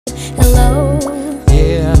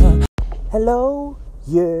Hello,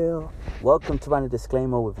 yeah. Welcome to Random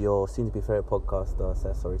Disclaimer with your soon-to-be favorite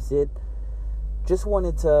podcaster, Sid. Just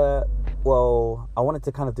wanted to, I wanted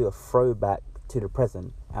to kind of do a throwback to the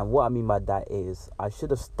present. And what I mean by that is I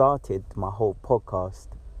should have started my whole podcast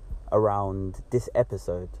around this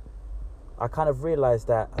episode. I kind of realized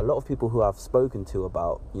that a lot of people who I've spoken to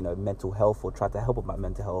about, mental health or tried to help about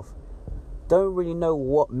mental health don't really know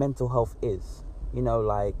what mental health is.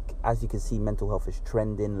 As you can see, mental health is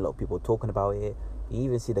trending. A lot of people are talking about it. You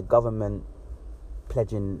even see the government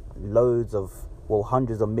pledging hundreds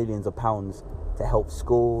of millions of pounds to help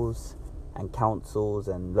schools and councils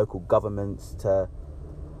and local governments to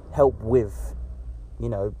help with,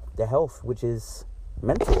 their health, which is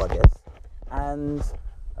mental, I guess. And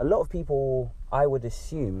a lot of people, I would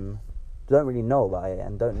assume, don't really know about it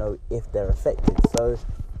and don't know if they're affected. So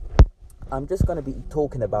I'm just going to be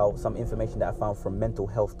talking about some information that I found from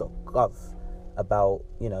mentalhealth.gov about,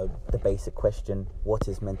 the basic question, what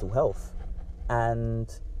is mental health? And,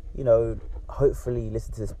 hopefully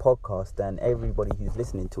listen to this podcast and everybody who's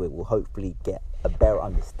listening to it will hopefully get a better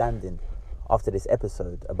understanding after this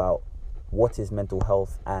episode about what is mental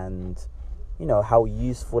health and, how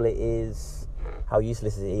useful it is, how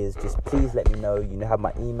useless it is. Just please let me know. You have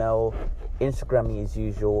my email, Instagram me as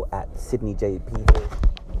usual at SydneyJPeter.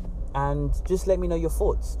 And just let me know your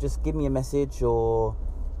thoughts. Just give me a message or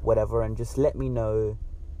whatever, and just let me know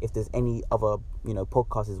if there's any other,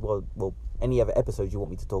 podcasts as well. Well, any other episodes you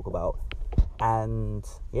want me to talk about. And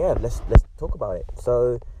yeah, let's talk about it.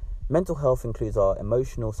 So, mental health includes our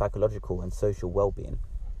emotional, psychological, and social well-being.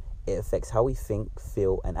 It affects how we think,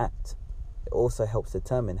 feel, and act. It also helps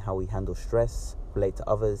determine how we handle stress, relate to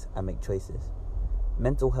others, and make choices.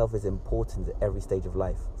 Mental health is important at every stage of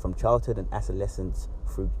life, from childhood and adolescence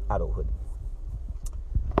through adulthood.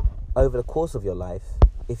 Over the course of your life,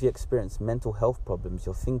 if you experience mental health problems,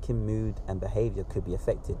 your thinking, mood, and behavior could be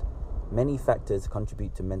affected. Many factors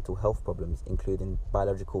contribute to mental health problems, including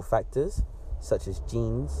biological factors, such as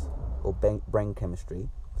genes or brain chemistry,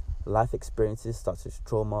 life experiences such as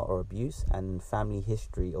trauma or abuse, and family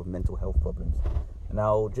history of mental health problems.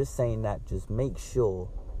 Now, just saying that, just make sure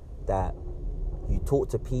that you talk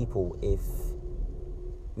to people. If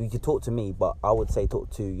you could talk to me, but I would say talk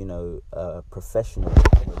to a professional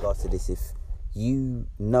in regards to this if you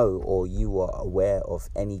know or you are aware of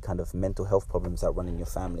any kind of mental health problems that run in your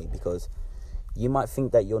family, because you might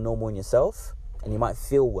think that you're normal in yourself and you might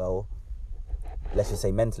feel well, let's just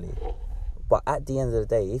say mentally, but at the end of the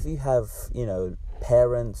day, if you have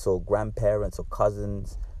parents or grandparents or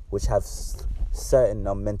cousins which have certain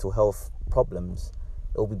mental health problems,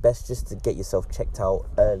 it will be best just to get yourself checked out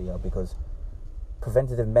earlier, because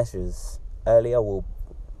preventative measures earlier will,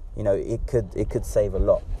 it could save a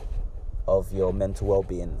lot of your mental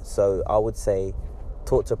well-being. So I would say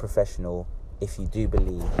talk to a professional if you do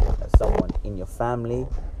believe that someone in your family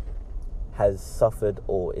has suffered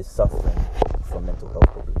or is suffering from mental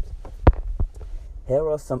health problems. Here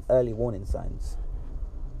are some early warning signs.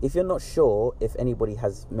 If you're not sure if anybody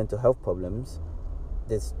has mental health problems,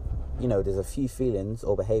 there's a few feelings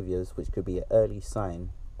or behaviors which could be an early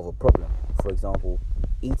sign of a problem. For example,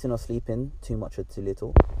 eating or sleeping too much or too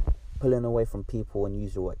little, pulling away from people and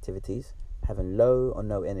usual activities, having low or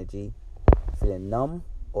no energy, feeling numb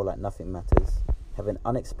or like nothing matters, having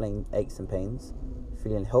unexplained aches and pains,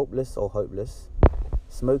 feeling helpless or hopeless,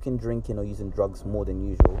 smoking, drinking or using drugs more than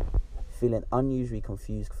usual, feeling unusually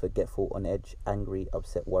confused, forgetful, on edge, angry,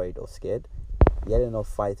 upset, worried or scared, yelling or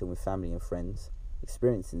fighting with family and friends,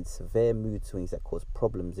 experiencing severe mood swings that cause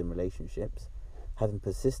problems in relationships, having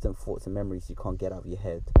persistent thoughts and memories you can't get out of your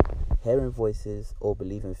head, hearing voices or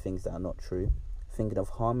believing things that are not true, thinking of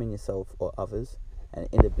harming yourself or others, and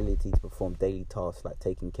inability to perform daily tasks like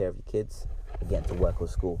taking care of your kids or getting to work or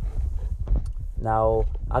school. Now,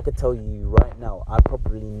 I could tell you right now, I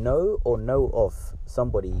probably know of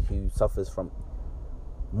somebody who suffers from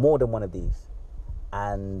more than one of these.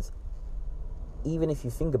 And even if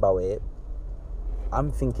you think about it,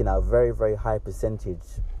 I'm thinking a very, very high percentage,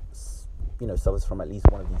 suffers from at least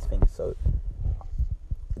one of these things. So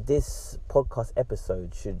this podcast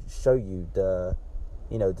episode should show you the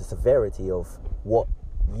severity of what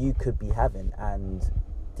you could be having and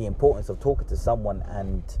the importance of talking to someone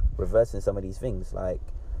and reversing some of these things. Like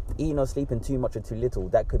eating or sleeping too much or too little,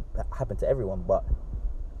 that could happen to everyone. But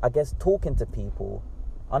I guess talking to people,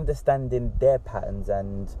 understanding their patterns,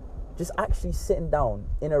 and just actually sitting down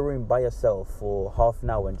in a room by yourself for half an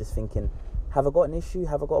hour and just thinking, have I got an issue?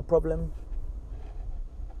 Have I got a problem?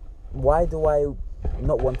 Why do I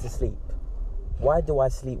not want to sleep? Why do I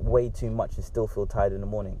sleep way too much and still feel tired in the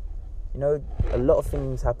morning? A lot of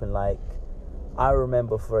things happen. Like, I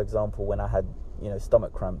remember, for example, when I had,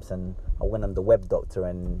 stomach cramps and I went on the web doctor,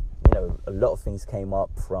 and, a lot of things came up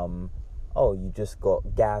from, oh, you just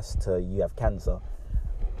got gas to you have cancer.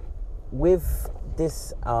 With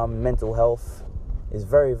this mental health, it's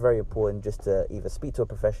very, very important just to either speak to a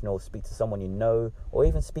professional, speak to someone you know, or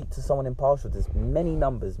even speak to someone impartial. There's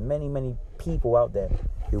many people out there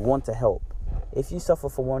who want to help. If you suffer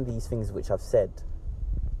from one of these things which I've said,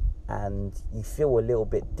 and you feel a little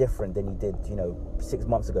bit different than you did, 6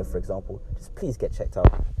 months ago, for example, just please get checked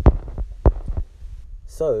out.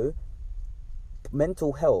 So,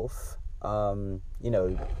 mental health,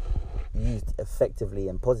 used effectively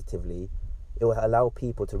and positively, it will allow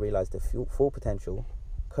people to realize their full potential,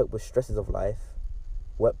 cope with stresses of life,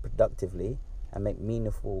 work productively, and make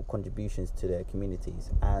meaningful contributions to their communities.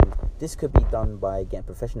 And this could be done by getting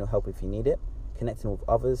professional help if you need it, connecting with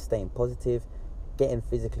others, staying positive, getting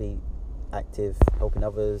physically active, helping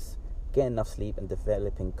others, getting enough sleep, and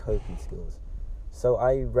developing coping skills. So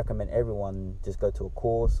I recommend everyone just go to a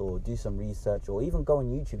course or do some research, or even go on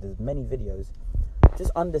YouTube. There's many videos.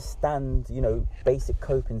 Just understand, basic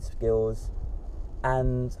coping skills.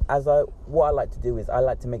 And what I like to do is I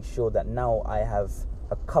like to make sure that now I have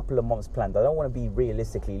a couple of months planned. I don't want to be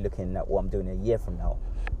realistically looking at what I'm doing a year from now,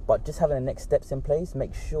 but just having the next steps in place,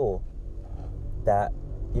 make sure that,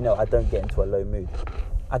 I don't get into a low mood.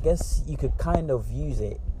 I guess you could kind of use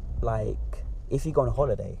it like if you go on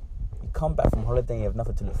holiday, you come back from holiday, you have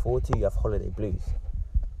nothing to look forward to, you have holiday blues.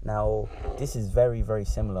 Now, this is very, very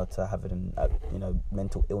similar to having,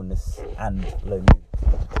 mental illness and low mood.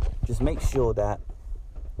 Just make sure that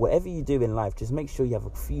whatever you do in life, just make sure you have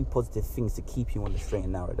a few positive things to keep you on the straight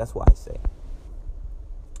and narrow. That's what I say.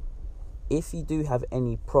 If you do have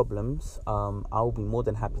any problems, I'll be more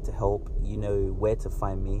than happy to help. You know where to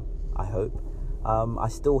find me, I hope. I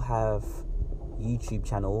still have YouTube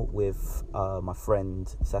channel with my friend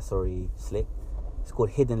Sasori Slick. It's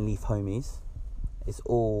called Hidden Leaf Homies. It's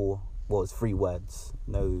all, it's 3 words,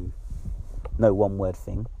 no one word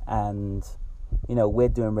thing. And, we're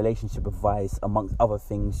doing relationship advice amongst other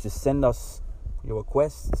things. Just send us your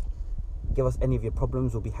requests, give us any of your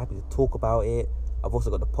problems. We'll be happy to talk about it. I've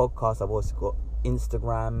also got the podcast, I've also got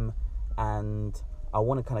Instagram, and I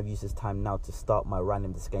want to kind of use this time now to start my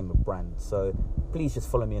Random Disclaimer brand. So please just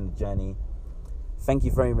follow me on the journey. Thank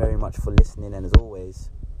you very, very much for listening, and as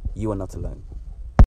always, you are not alone.